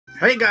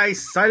Hey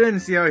guys,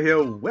 SilentCiel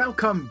here.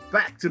 Welcome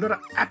back to another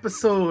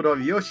episode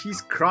of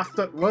Yoshi's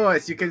Crafted World.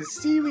 As you can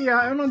see, we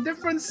are on a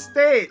different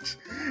stage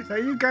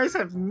that you guys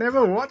have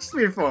never watched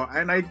before,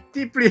 and I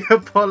deeply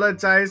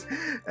apologize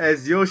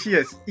as Yoshi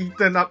has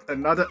eaten up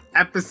another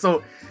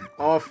episode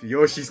of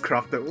Yoshi's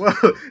Crafted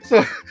World.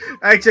 So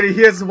actually,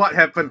 here's what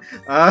happened.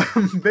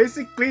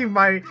 Basically,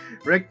 my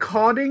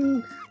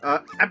recording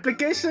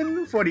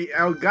application for the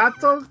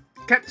Elgato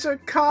capture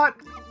card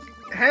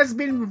has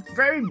been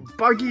very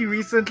buggy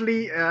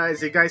recently,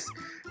 as you guys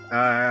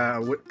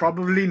would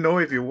probably know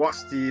if you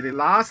watched the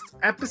last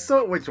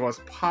episode, which was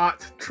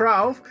part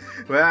 12,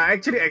 where I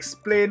actually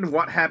explained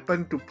what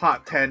happened to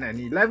part 10 and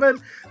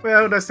 11.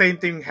 Well, the same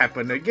thing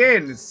happened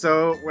again,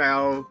 so,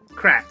 well,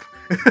 crap.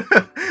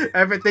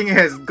 Everything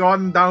has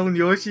gone down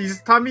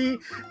Yoshi's tummy,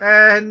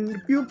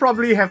 and you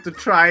probably have to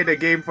try the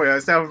game for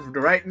yourself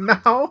right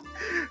now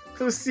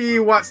to see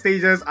what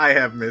stages I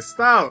have missed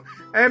out,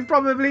 and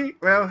probably,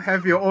 well,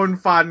 have your own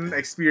fun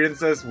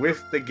experiences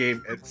with the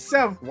game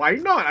itself. Why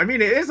not? I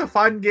mean, it is a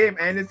fun game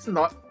and it's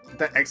not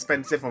that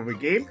expensive of a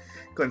game,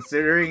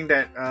 considering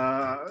that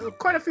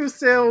quite a few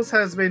sales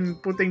has been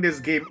putting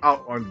this game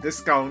out on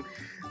discount,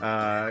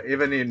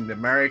 even in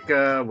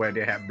America where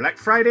they have Black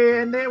Friday,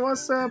 and it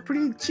was a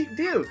pretty cheap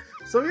deal.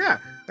 So yeah,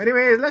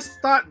 anyway, let's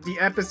start the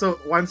episode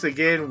once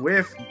again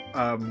with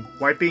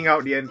wiping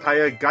out the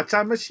entire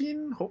gacha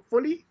machine,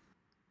 hopefully.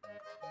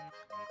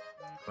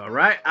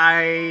 Alright,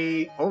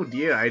 oh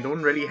dear, I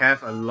don't really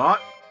have a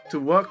lot to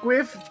work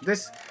with.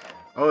 This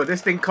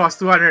thing costs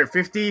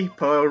 250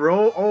 per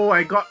row. Oh,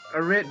 I got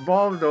a red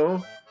ball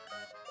though.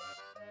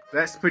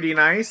 That's pretty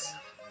nice.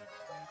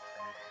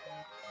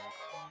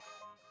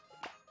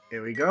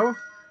 Here we go.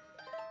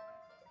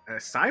 A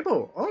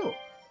Cybo. Oh.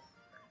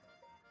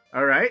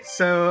 Alright,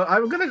 so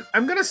I'm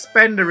gonna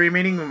spend the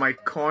remaining of my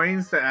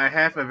coins that I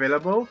have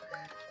available.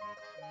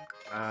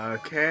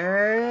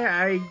 Okay,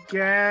 I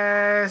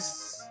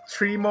guess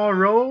 3 more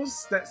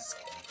rows. That's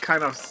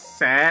kind of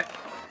sad.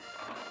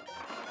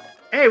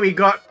 Hey, we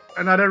got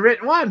another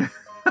red one.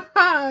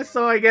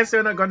 So I guess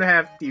we're not gonna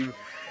have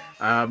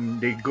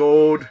the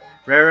gold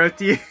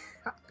rarity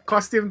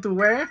costume to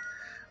wear.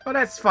 But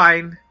that's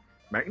fine.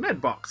 Magnet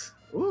box.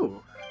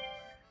 Ooh.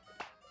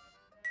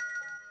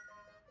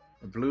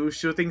 A blue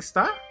shooting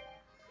star.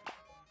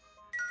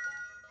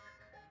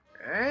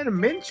 And a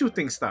mint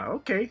shooting star.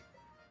 Okay.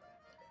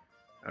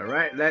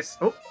 Alright, let's...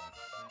 Oh!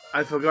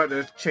 I forgot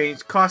to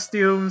change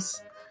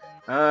costumes.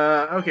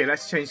 Okay,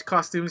 let's change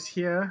costumes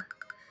here.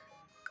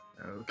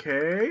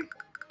 Okay.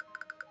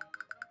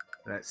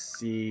 Let's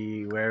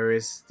see, where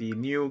is the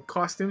new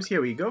costumes?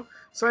 Here we go.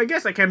 So I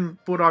guess I can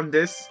put on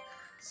this,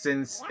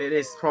 since it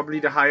is probably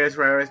the highest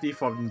rarity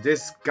from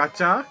this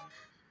gacha.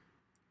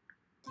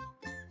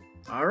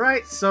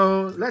 Alright,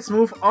 so let's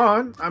move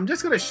on. I'm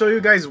just gonna show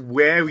you guys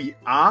where we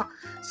are.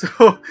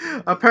 So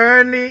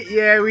apparently,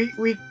 yeah,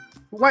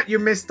 what you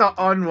missed out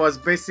on was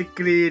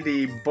basically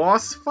the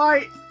boss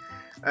fight,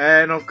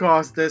 and of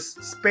course this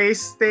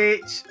space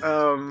stage.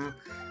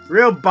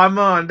 Real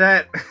bummer on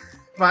that.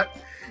 But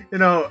you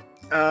know,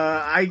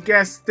 I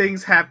guess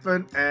things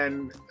happen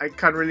and I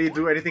can't really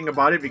do anything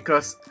about it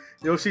because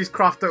Yoshi's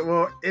Crafted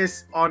World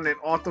is on an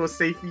auto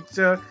save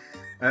feature.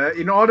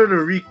 In order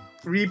to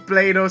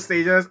replay those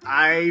stages,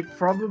 I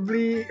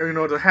probably, you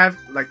know, to have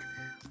like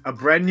a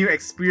brand new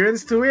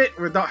experience to it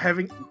without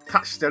having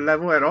touched the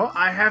level at all,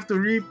 I have to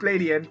replay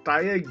the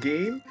entire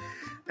game,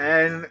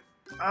 and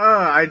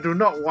I do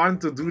not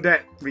want to do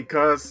that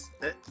because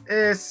it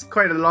is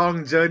quite a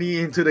long journey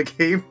into the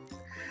game.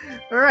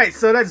 Alright,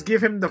 so let's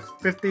give him the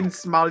 15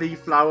 smiley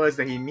flowers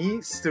that he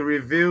needs to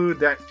reveal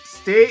that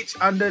stage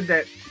under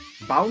that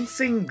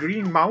bouncing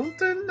green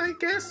mountain, I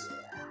guess.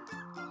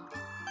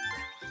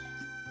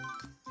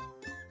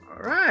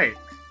 Alright,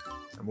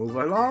 move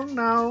along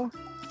now.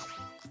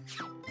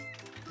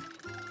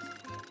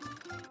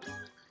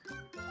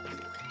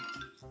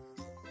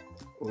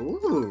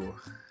 Ooh.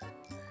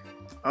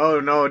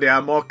 Oh no, there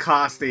are more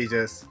car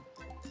stages.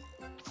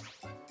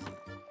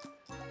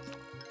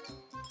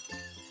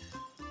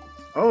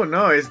 Oh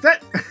no, is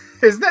that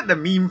the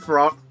meme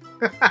frog?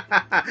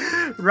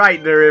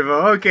 Right, the river.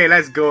 Okay,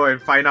 let's go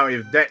and find out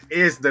if that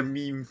is the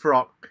meme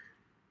frog.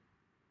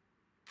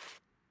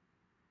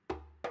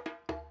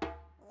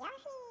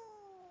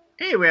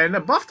 Hey, we're in the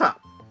bathtub.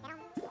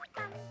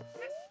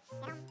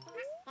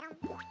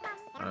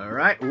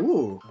 Alright,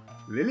 ooh,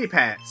 lily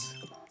pads.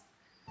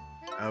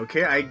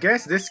 Okay, I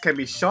guess this can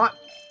be shot.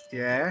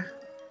 Yeah.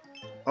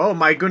 Oh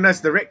my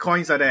goodness, the red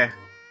coins are there.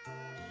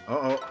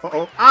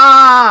 Uh-oh.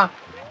 Ah!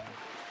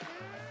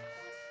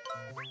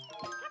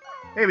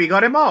 Hey, we got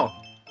them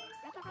all.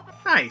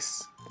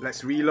 Nice.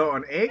 Let's reload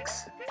on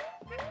eggs.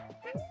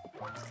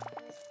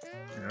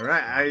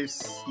 Alright,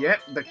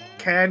 yep, the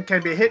can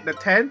be hit, the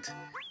tent.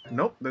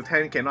 Nope, the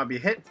tent cannot be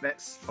hit.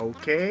 That's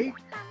okay.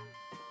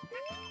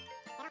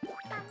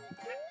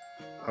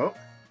 Oh.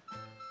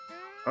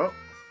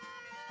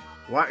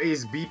 What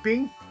is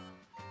beeping?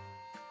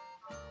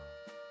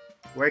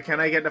 Where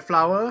can I get the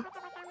flower?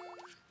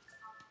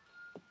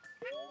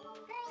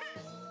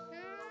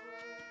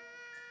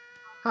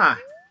 Huh.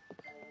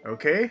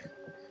 Okay.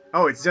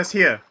 Oh, it's just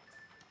here.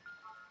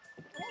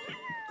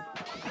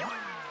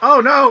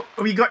 Oh no!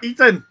 We got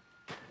eaten!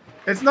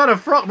 It's not a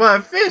frog, but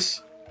a fish!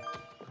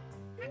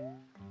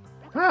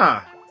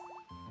 Huh.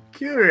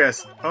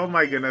 Curious. Oh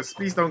my goodness.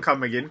 Please don't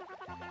come again.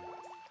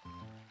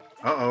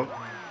 Uh-oh.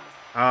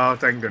 Oh,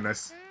 thank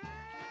goodness.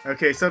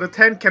 Okay, so the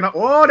tent cannot...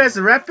 Oh, there's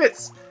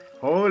rapids!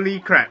 Holy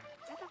crap.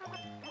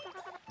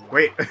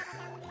 Wait.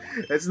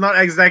 It's not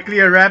exactly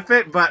a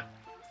rapid, but...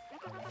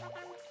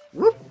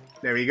 Whoop!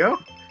 There we go.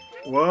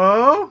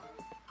 Whoa!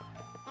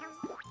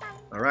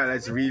 Alright,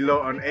 let's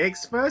reload on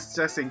eggs first,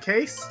 just in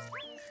case.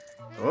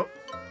 Oh.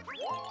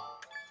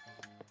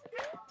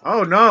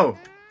 Oh no!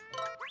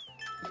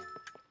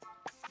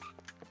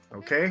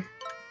 Okay.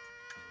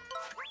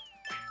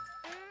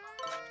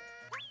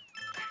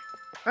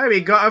 Hey,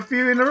 we got a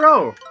few in a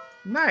row.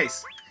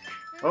 Nice.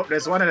 Oh,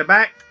 there's one in the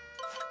back.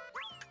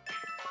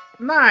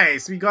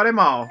 Nice, we got them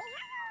all.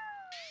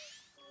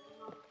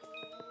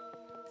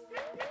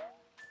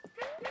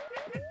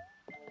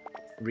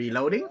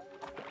 Reloading.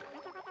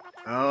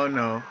 Oh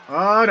no.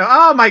 Oh no.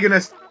 Oh my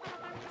goodness.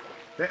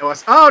 That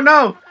was... Oh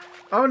no.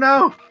 Oh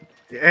no.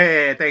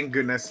 Yeah, thank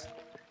goodness.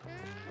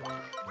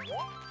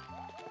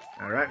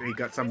 Alright, we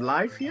got some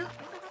life here.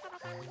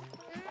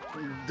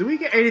 Do we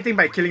get anything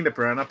by killing the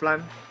piranha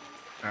plant?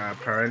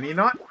 Apparently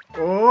not.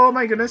 Oh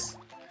my goodness.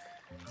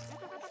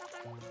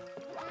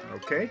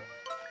 Okay.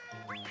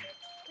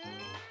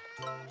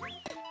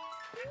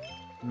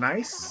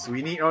 Nice.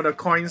 We need all the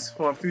coins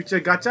for future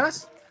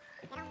gachas.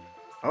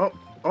 Oh,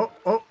 oh,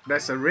 oh.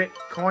 There's a red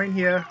coin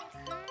here.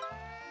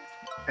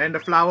 And the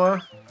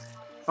flower.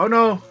 Oh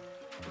no.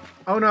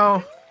 Oh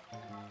no.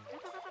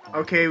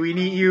 Okay, we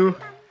need you.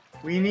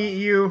 We need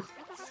you.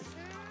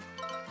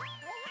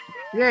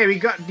 Yeah, we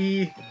got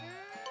the...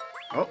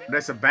 Oh,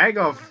 there's a bag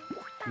of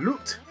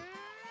loot.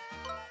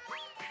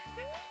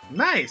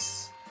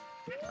 Nice.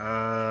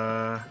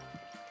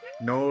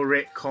 No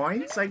red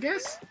coins, I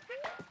guess.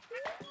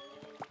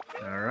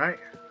 Alright.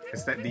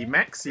 Is that the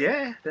max?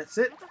 Yeah, that's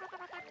it.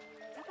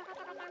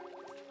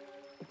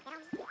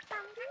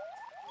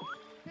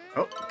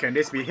 Oh, can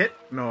this be hit?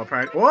 No,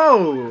 apparently.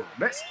 Whoa!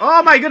 That's...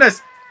 Oh my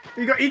goodness!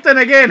 We got eaten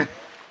again!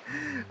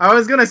 I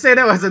was gonna say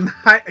that was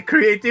a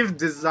creative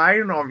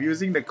design of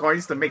using the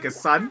coins to make a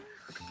sun.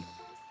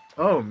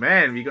 Oh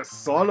man, we got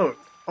swallowed.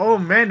 Oh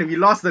man, we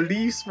lost the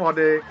leaves for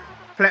the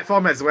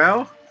platform as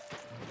well.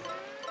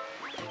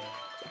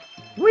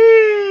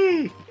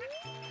 Whee!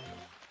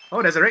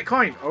 Oh, there's a red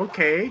coin.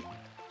 Okay.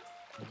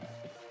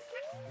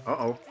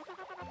 Uh-oh.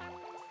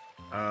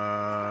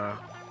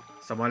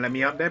 Someone let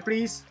me up there,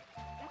 please.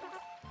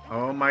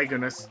 Oh my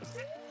goodness.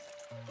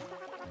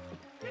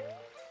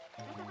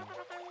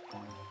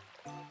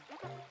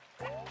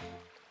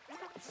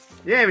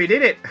 Yeah, we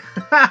did it!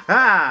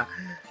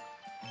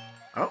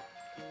 Oh,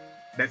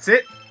 that's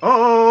it.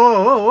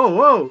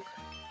 Oh,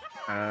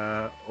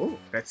 oh,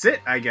 that's it,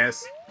 I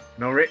guess.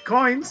 No red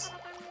coins.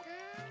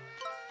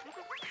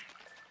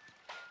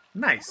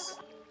 Nice.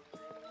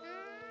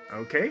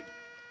 Okay.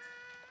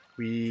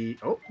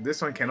 Oh,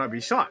 this one cannot be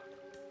shot.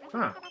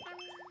 Huh.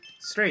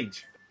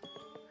 Strange.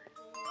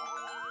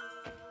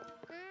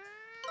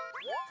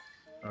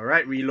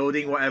 Alright,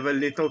 reloading whatever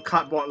little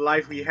cardboard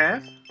life we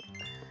have.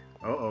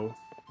 Uh-oh.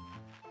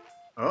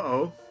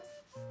 Uh-oh.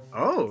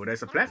 Oh,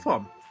 there's a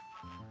platform.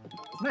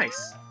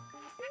 Nice.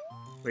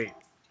 Wait.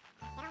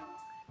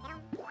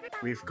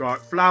 We've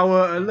got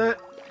flower alert.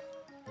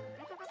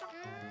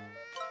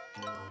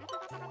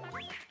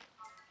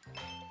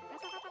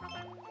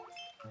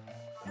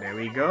 There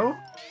we go.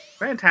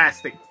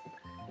 Fantastic.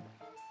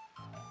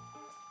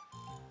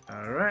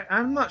 Alright,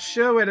 I'm not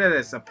sure whether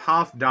there's a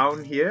path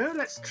down here.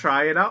 Let's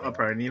try it out.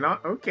 Apparently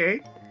not.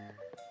 Okay.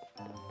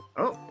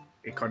 Oh,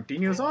 it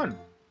continues on.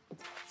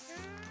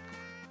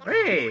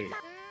 Hey!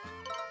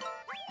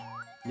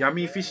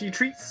 Yummy fishy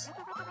treats.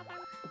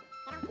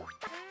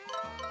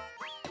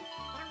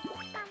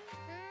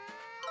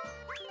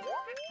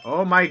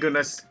 Oh my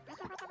goodness.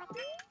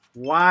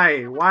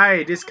 Why?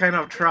 Why this kind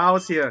of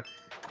trials here?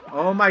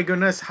 Oh my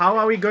goodness, how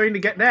are we going to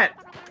get that?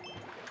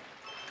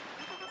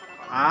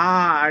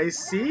 Ah, I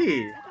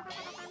see.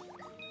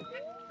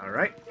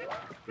 Alright.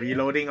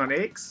 Reloading on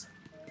eggs.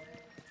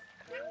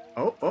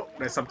 Oh, oh,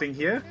 there's something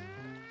here.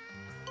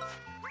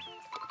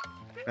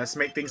 Let's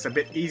make things a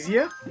bit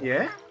easier.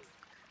 Yeah.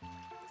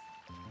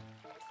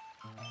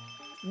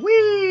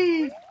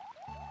 Whee!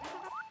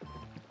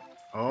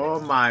 Oh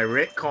my,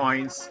 red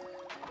coins.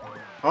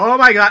 Oh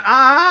my god.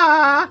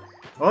 Ah!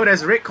 Oh,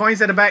 there's red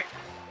coins at the back.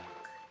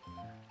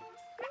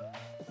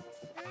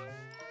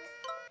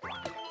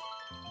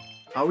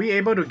 Are we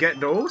able to get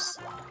those?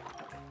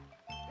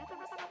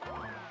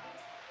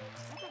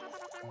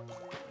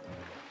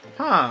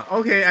 Huh,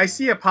 okay, I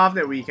see a path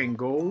that we can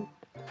go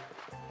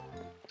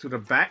to the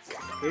back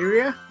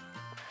area.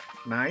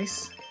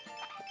 Nice.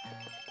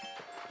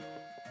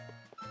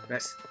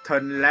 Let's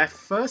turn left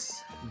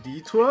first.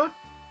 Detour.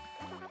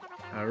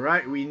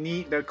 Alright, we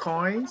need the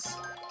coins.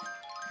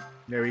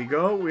 There we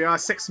go. We are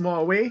 6 more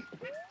away.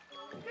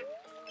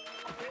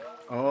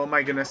 Oh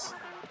my goodness.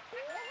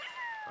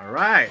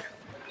 Alright.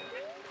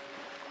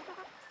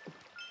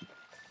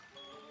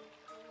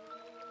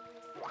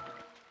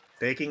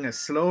 Taking a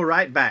slow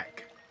ride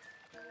back.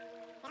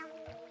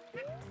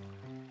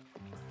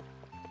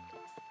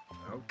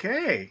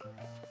 Okay.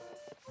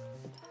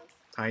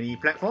 Tiny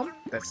platform,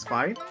 that's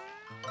fine.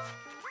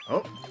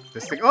 Oh,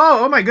 this thing.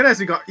 Oh my goodness,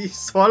 we got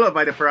swallowed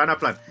by the piranha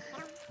plant.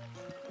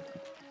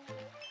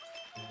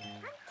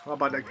 How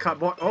about the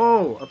cardboard?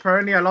 Oh,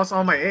 apparently I lost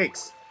all my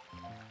eggs.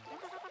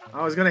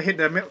 I was gonna hit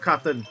the milk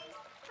carton.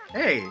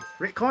 Hey,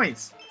 red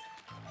coins.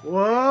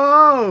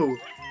 Whoa!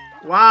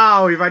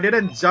 Wow, if I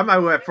didn't jump, I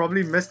would have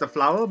probably missed the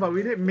flower, but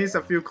we did miss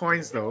a few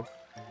coins though.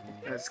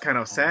 That's kind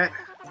of sad.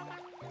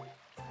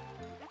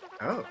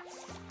 Oh.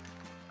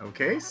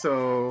 Okay,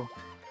 so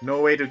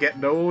no way to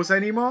get those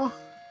anymore?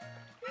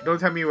 Don't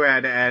tell me we're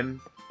at the end.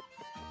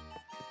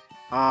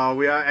 Oh,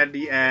 we are at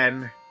the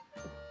end.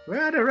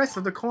 Where are the rest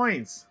of the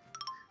coins?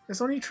 There's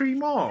only 3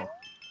 more.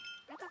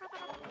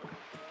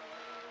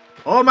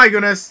 Oh my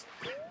goodness!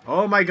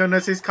 Oh my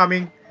goodness, he's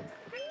coming.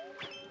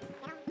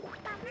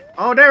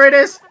 Oh, there it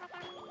is!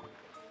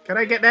 Can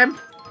I get them?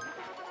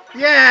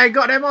 Yeah, I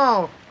got them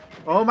all!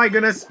 Oh my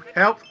goodness,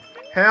 help!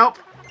 Help!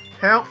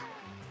 Help!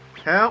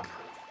 Help!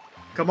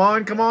 Come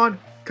on, come on!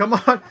 Come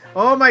on!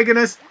 Oh my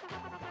goodness!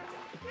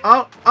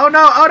 Oh, oh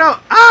no, oh no!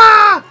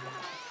 Ah!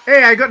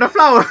 Hey, I got the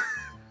flower!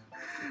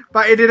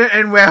 But it didn't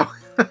end well.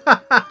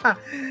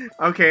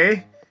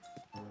 Okay.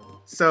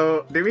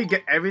 So, did we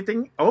get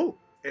everything? Oh,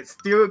 it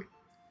still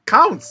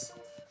counts!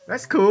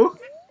 That's cool.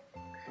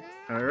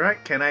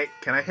 Alright, can I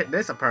hit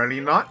this? Apparently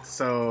not.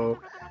 So,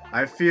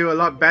 I feel a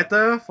lot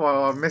better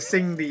for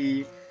missing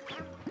the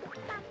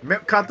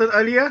milk carton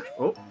earlier.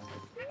 Oh.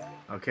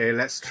 Okay,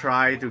 let's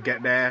try to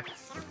get there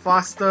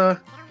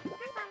faster.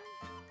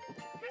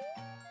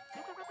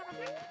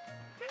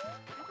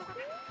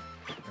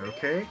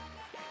 Okay.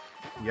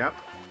 Yep.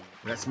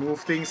 Let's move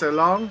things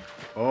along.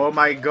 Oh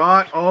my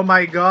god. Oh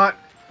my god.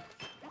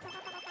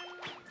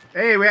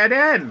 Hey, we're at the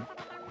end.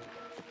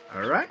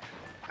 Alright.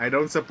 I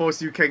don't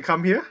suppose you can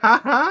come here.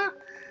 Haha.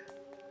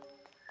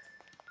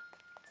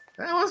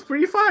 That was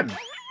pretty fun.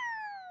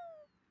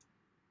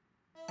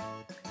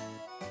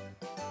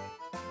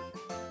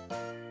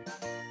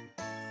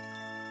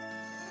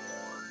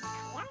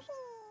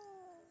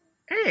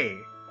 Hey.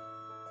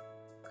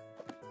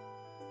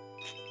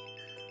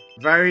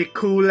 Very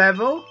cool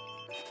level.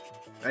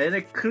 And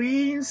a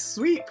clean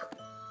sweep.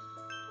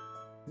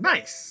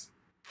 Nice.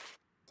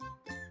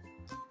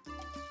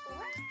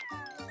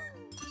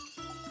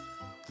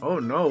 Oh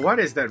no, what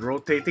is that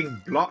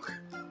rotating block?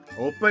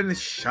 Open,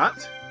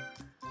 shut?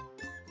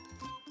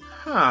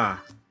 Huh.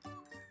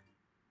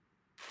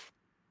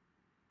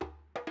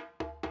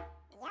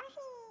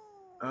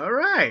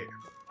 Alright.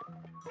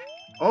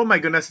 Oh my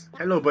goodness.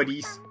 Hello,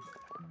 buddies.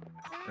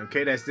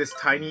 Okay, there's this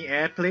tiny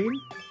airplane.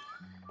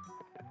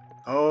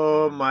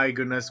 Oh my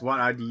goodness,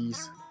 what are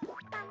these?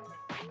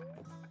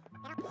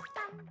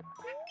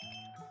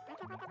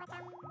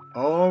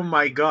 Oh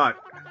my god.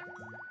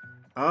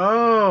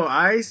 Oh,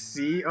 I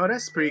see. Oh,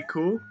 that's pretty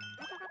cool.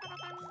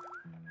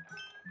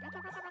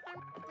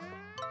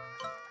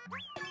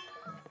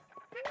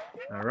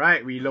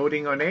 Alright,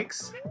 reloading on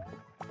eggs.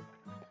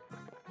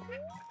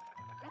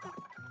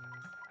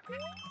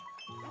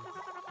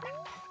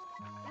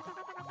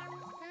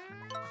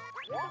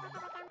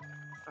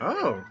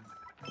 Oh.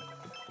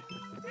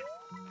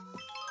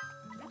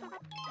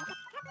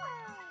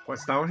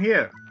 What's down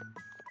here?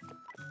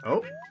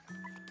 Oh.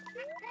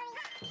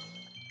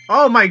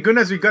 Oh my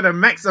goodness, we got a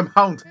max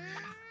amount.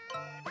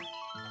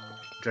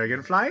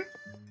 Dragonfly?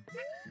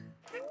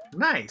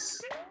 Nice.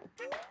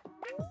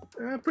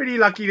 Pretty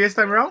lucky this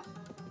time around.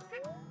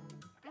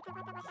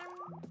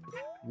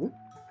 Whoop.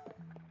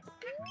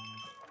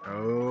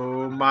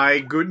 Oh my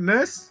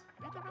goodness.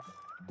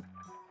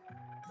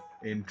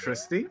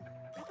 Interesting.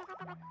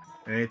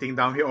 Anything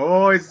down here?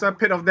 Oh, it's a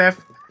pit of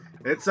death.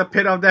 It's a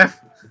pit of death.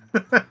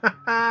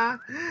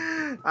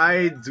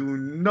 I do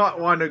not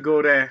want to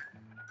go there.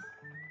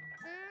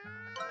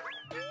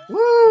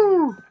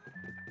 Woo!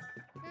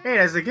 Hey,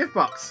 there's a gift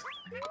box.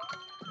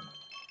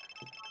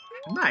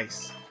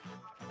 Nice.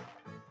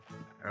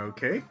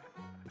 Okay.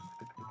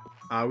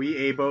 Are we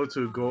able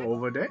to go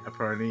over there?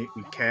 Apparently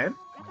we can.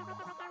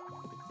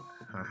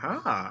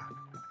 Haha.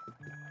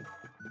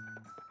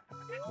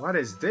 What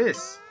is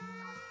this?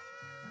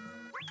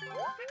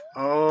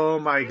 Oh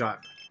my god.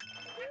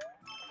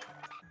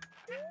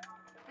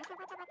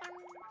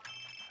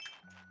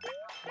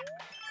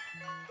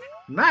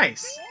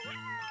 Nice.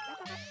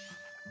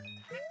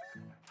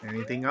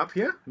 Anything up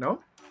here?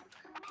 No?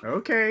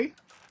 Okay.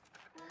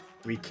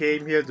 We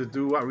came here to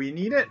do what we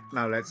needed.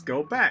 Now let's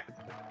go back.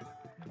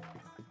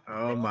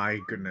 Oh my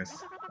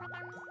goodness.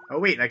 Oh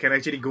wait, I can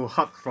actually go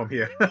up from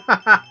here.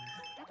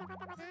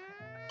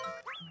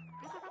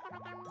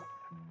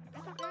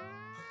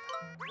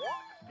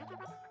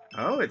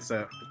 Oh, it's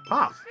a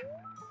path.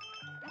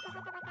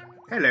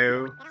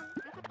 Hello.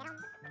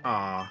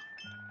 Aww.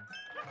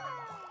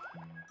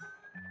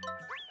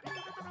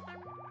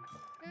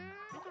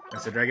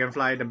 There's a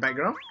dragonfly in the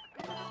background.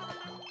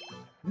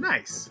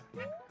 Nice.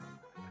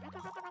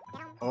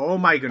 Oh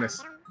my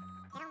goodness.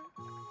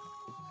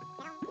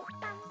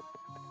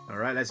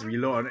 Alright, let's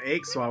reload on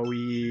eggs while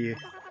we...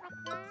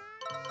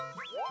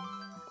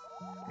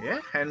 yeah,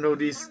 handle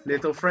these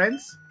little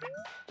friends.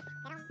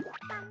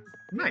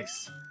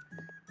 Nice.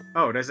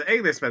 Oh, there's an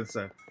egg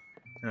dispenser.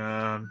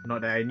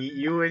 Not that I need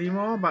you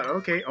anymore, but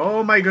okay.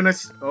 Oh my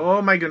goodness.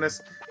 Oh my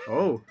goodness.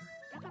 Oh.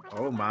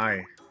 Oh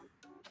my.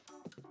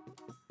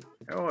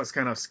 That was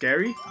kind of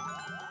scary.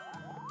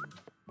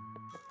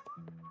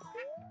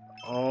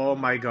 Oh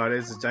my god,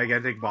 it's a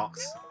gigantic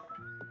box.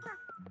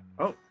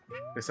 Oh,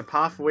 there's a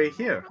pathway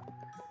here.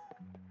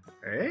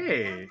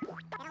 Hey.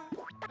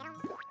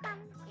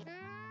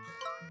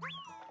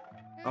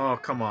 Oh,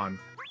 come on.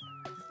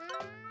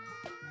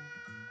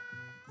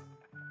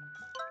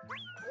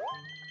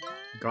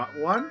 Got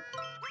one?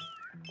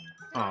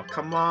 Oh,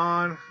 come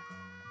on.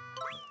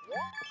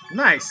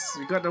 Nice!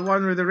 We got the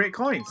one with the red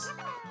coins.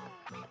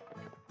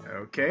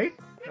 Okay.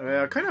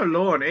 Kind of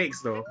low on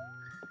eggs though.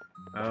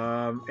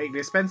 Egg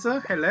dispenser,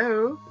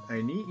 hello.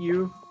 I need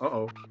you.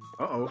 Uh-oh.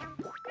 Uh-oh.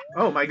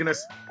 Oh my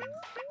goodness.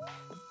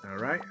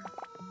 Alright.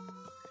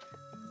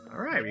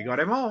 Alright, we got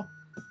them all.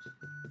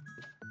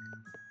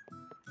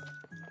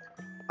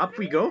 Up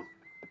we go.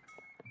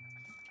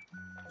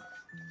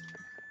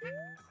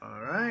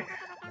 Alright.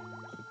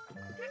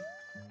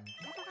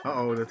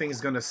 Uh-oh, the thing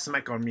is gonna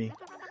smack on me.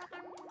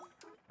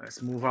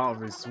 Let's move out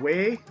of his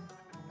way.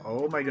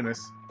 Oh my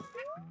goodness.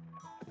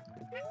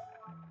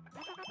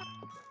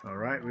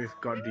 Alright, we've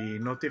got the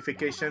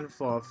notification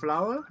for a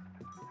flower.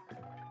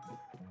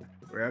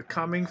 We're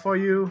coming for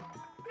you.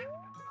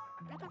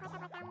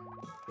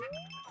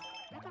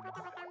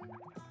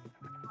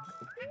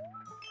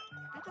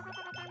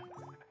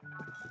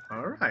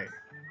 Alright.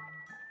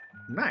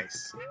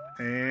 Nice.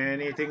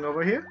 Anything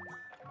over here?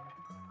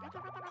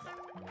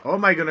 Oh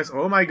my goodness,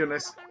 oh my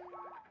goodness.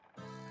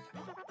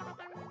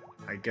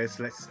 I guess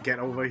let's get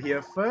over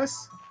here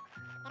first.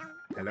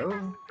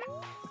 Hello?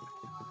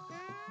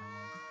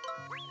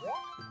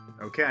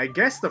 Okay, I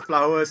guess the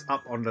flower is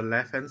up on the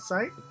left hand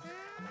side.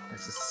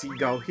 There's a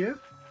seagull here.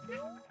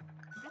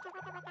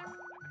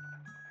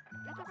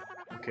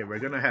 Okay, we're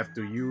gonna have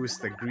to use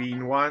the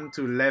green one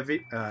to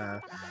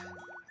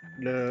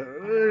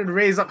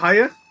raise up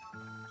higher.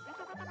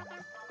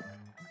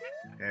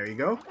 There we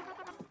go.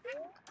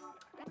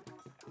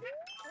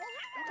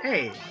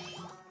 Hey!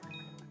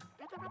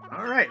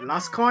 Alright,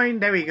 last coin,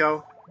 there we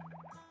go.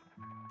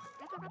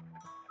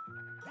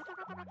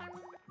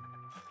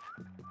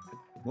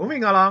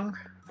 Moving along.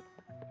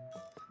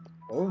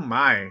 Oh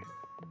my.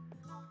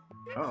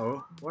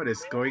 Uh-oh, what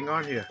is going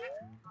on here?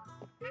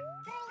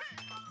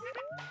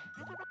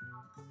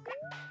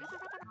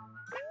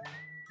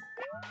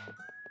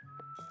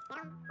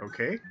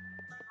 Okay.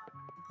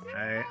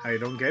 I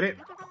don't get it.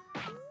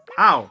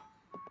 Ow!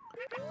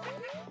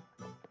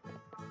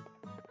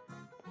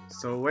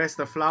 So where's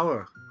the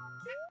flower?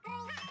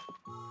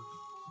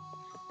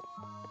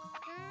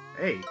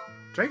 Hey,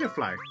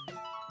 dragonfly.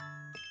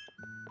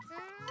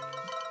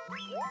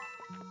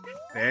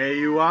 There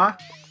you are.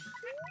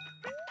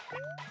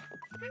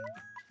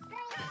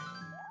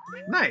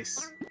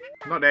 Nice.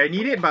 Not that I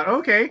need it, but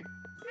okay.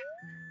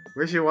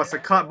 Wish it was a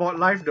cardboard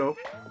life though.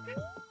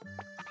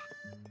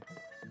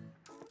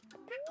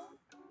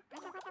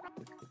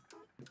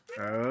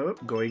 Oh,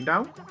 going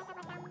down.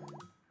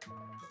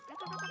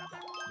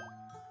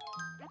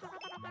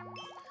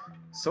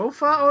 So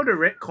far, all the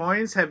red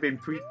coins have been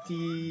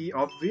pretty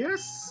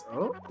obvious.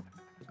 Oh.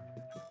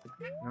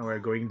 Now we're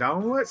going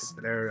downwards.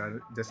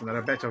 There's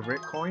another batch of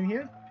red coin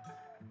here.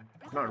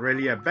 Not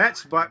really a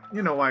batch, but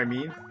you know what I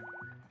mean.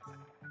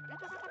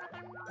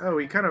 Oh,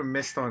 we kind of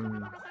missed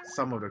on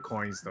some of the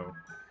coins though.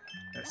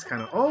 That's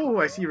kind of... oh,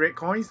 I see red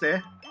coins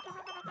there.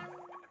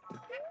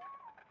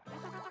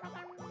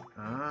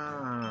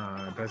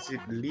 Ah, does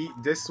it lead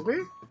this way?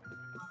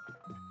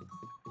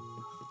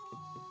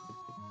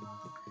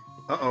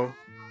 Uh-oh.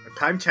 A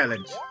time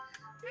challenge.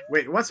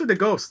 Wait, what's with the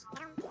ghost?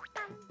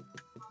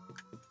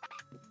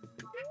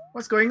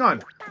 What's going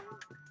on?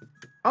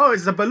 Oh,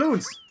 it's the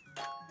balloons.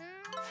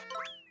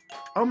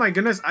 Oh my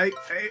goodness, I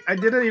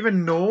didn't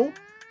even know.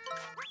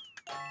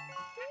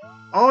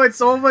 Oh,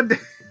 it's over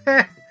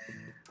there.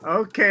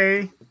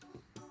 Okay.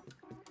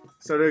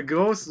 So the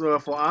ghosts were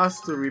for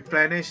us to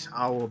replenish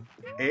our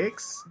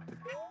eggs.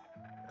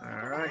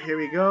 Alright, here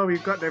we go.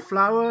 We've got the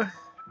flower.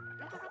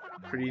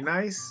 Pretty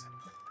nice.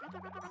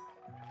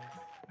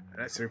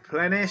 Let's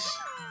replenish.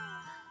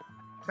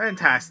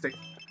 Fantastic.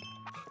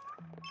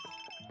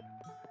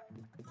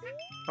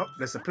 Oh,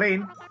 there's a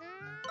plane.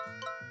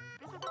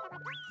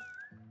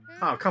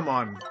 Oh, come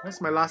on.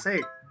 That's my last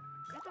egg.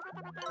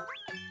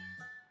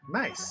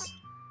 Nice.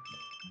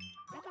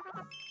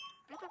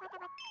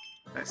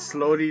 Let's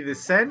slowly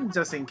descend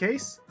just in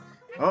case.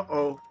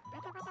 Uh-oh.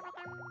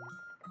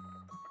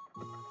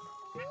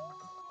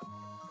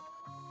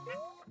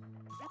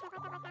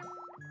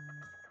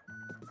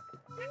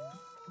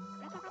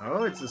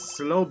 Oh, it's a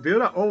slow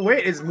build-up. Oh,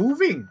 wait, it's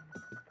moving.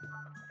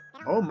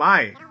 Oh,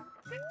 my.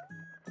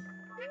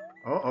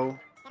 Uh-oh.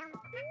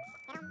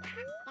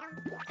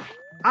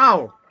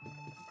 Ow!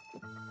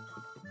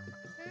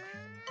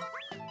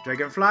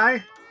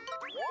 Dragonfly.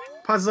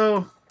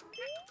 Puzzle.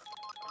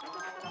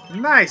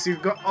 Nice,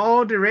 we've got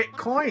all the red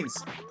coins.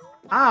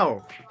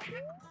 Ow!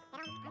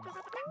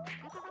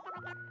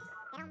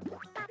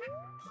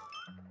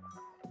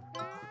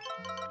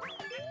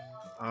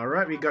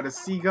 Alright, we got a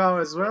seagull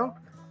as well.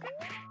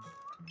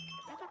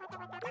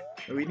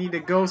 We need the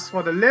ghost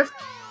for the lift.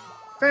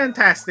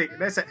 Fantastic.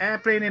 There's an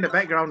airplane in the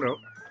background though.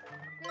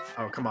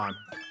 Oh, come on.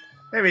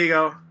 There we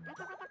go.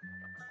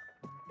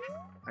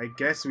 I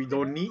guess we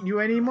don't need you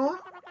anymore.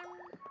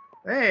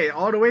 Hey,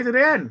 all the way to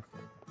the end.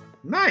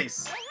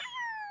 Nice.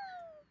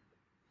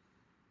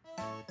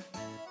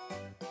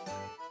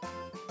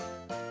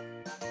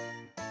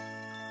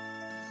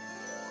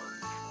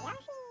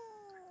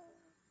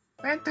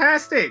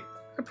 Fantastic.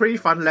 A pretty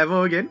fun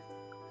level again.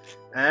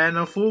 And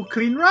a full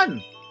clean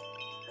run.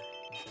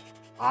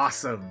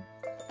 Awesome.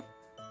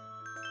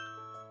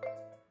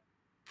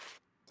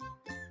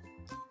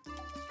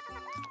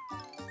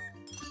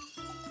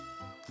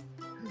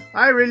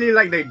 I really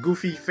like that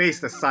goofy face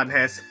the sun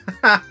has.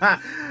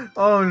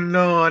 Oh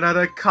no,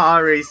 another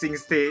car racing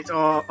stage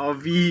or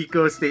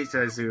vehicle stage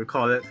as you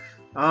call it.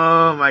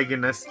 Oh my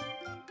goodness.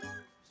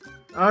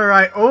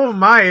 Alright, oh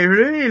my, it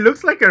really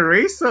looks like a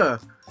racer.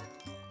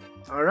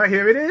 Alright,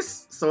 here it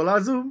is. Solar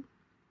zoom.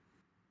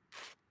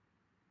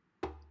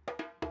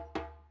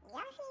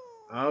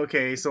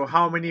 Okay, so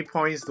how many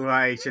points do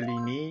I actually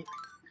need?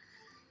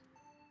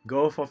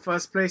 Go for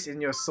first place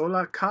in your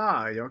solar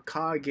car. Your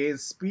car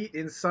gains speed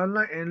in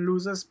sunlight and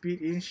loses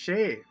speed in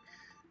shade.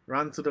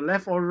 Run to the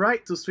left or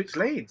right to switch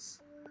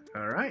lanes.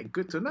 Alright,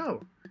 good to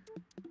know.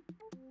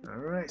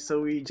 Alright,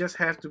 so we just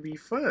have to be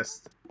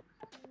first.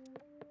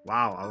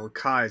 Wow, our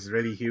car is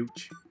really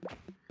huge.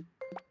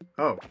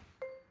 Oh.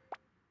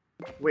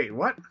 Wait,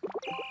 what?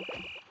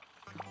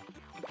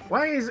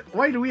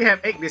 Why do we have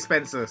egg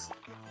dispensers?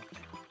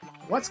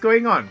 What's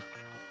going on?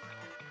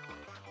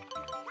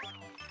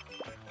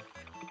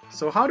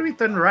 So how do we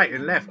turn right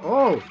and left?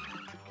 Oh,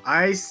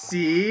 I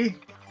see.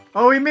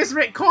 Oh, we missed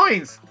red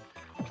coins.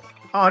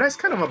 Oh, that's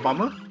kind of a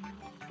bummer.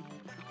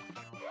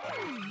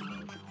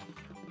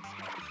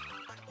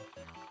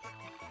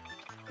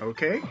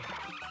 Okay.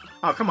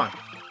 Oh, come on.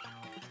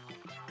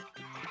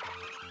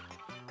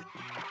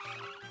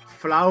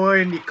 Flower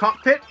in the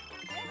cockpit.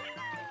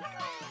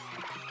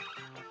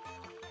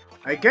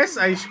 I guess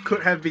I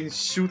could have been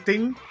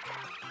shooting,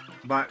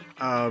 but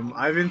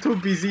I've been too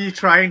busy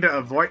trying to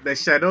avoid the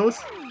shadows.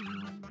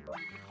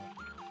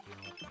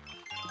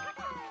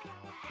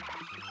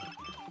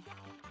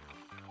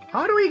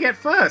 How do we get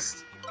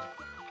first?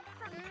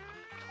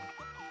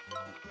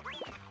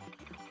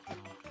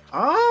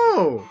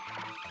 Oh!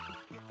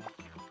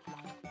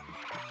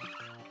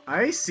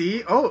 I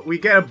see. Oh, we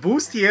get a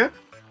boost here.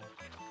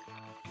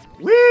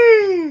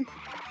 Whee!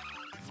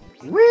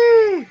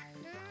 Whee!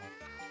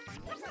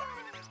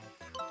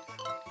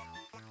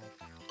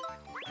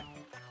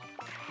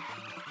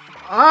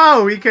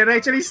 Oh, we can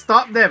actually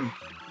stop them.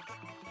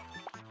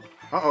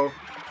 Uh-oh.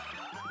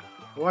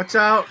 Watch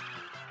out.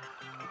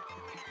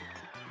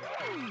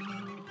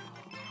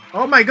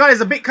 Oh my god,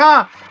 it's a big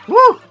car!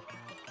 Woo!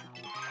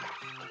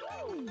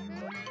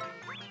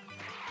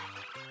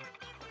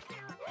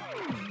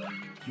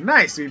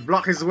 Nice, we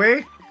block his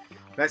way.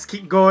 Let's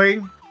keep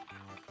going.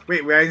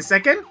 Wait, we're in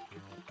second?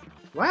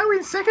 Why are we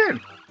in second?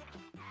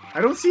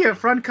 I don't see a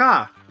front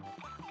car.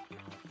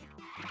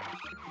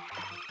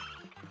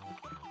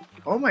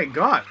 Oh my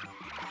god.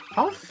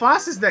 How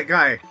fast is that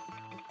guy?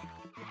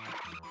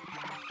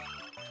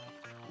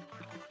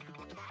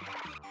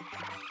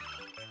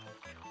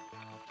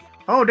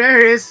 Oh, there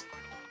he is.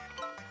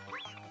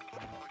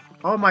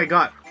 Oh my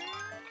god.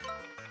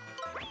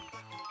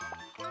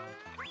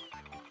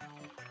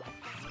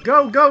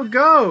 Go, go,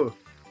 go!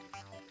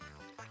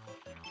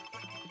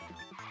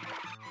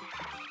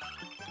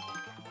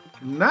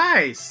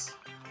 Nice!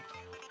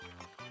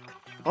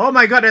 Oh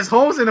my god, there's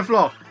holes in the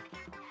floor!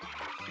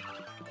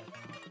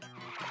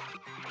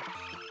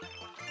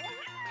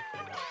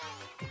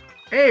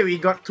 Hey, we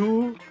got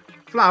 2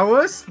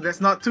 flowers.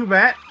 That's not too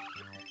bad.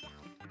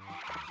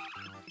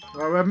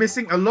 Well, we're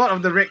missing a lot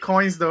of the red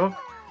coins though.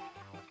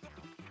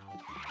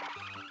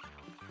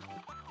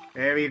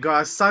 There we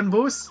got a sun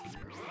boost.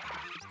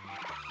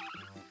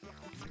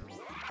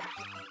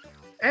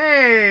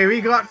 Hey,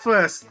 we got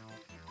first.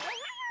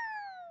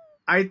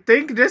 I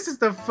think this is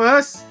the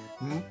first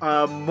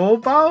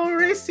mobile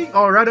racing,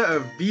 or rather a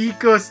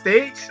vehicle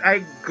stage.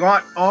 I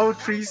got all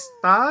 3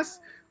 stars,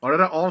 or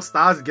rather all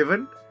stars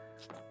given.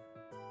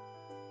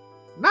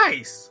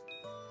 Nice!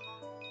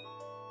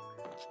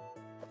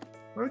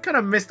 We kind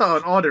of missed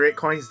out on all the red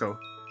coins though.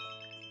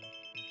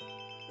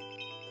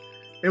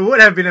 It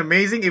would have been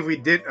amazing if we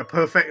did a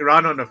perfect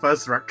run on the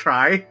first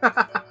try.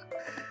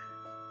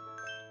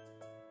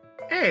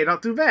 Hey,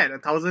 not too bad.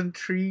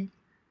 1,003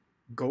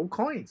 gold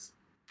coins.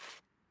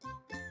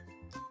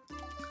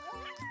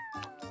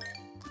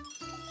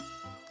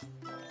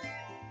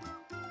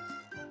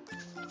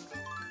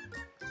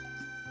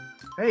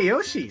 Hey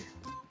Yoshi,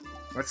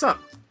 what's up?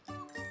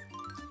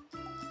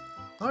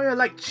 Oh, you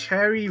like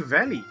Cherry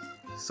Valley.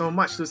 So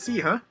much to see,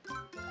 huh?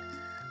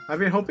 I've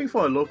been hoping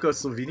for a local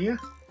souvenir.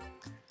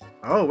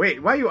 Oh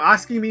wait, why are you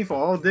asking me for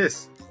all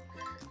this?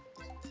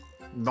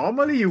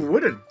 Normally you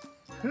wouldn't.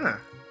 Huh.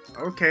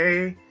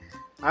 Okay.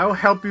 I'll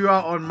help you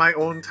out on my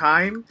own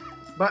time.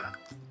 But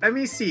let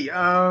me see.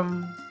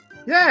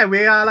 Yeah,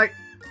 we are like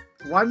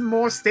one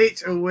more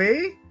stage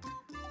away.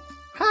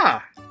 Huh.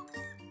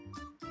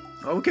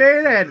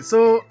 Okay then,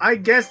 so I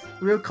guess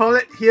we'll call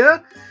it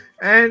here.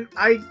 And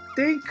I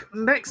think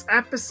next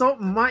episode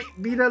might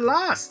be the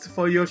last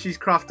for Yoshi's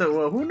Crafted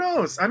World. Who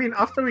knows? I mean,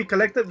 after we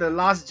collected the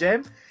last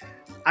gem,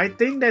 I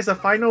think there's a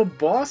final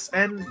boss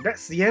and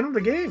that's the end of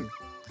the game.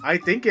 I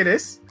think it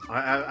is.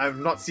 I've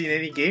not seen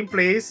any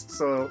gameplays,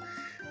 so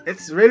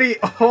it's really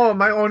all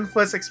my own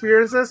first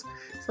experiences.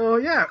 So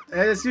yeah,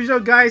 as usual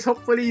guys,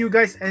 hopefully you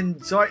guys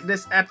enjoyed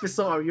this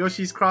episode of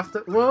Yoshi's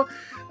Crafted World.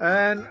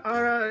 And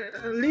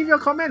leave your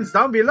comments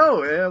down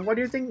below. What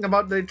do you think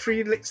about the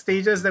 3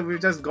 stages that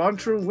we've just gone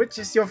through? Which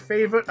is your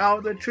favorite out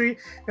of the 3?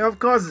 And of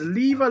course,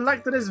 leave a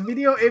like to this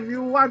video if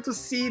you want to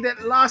see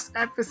that last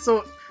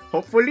episode,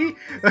 hopefully,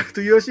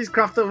 to Yoshi's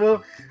Crafted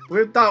World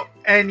without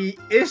any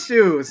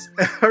issues.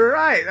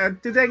 Alright,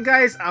 until then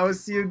guys, I will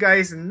see you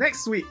guys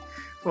next week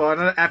for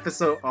another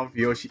episode of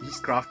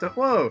Yoshi's Crafted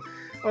World.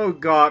 Oh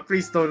god,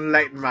 please don't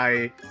let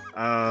my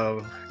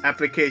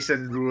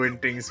application ruin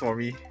things for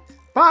me.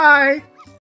 Bye!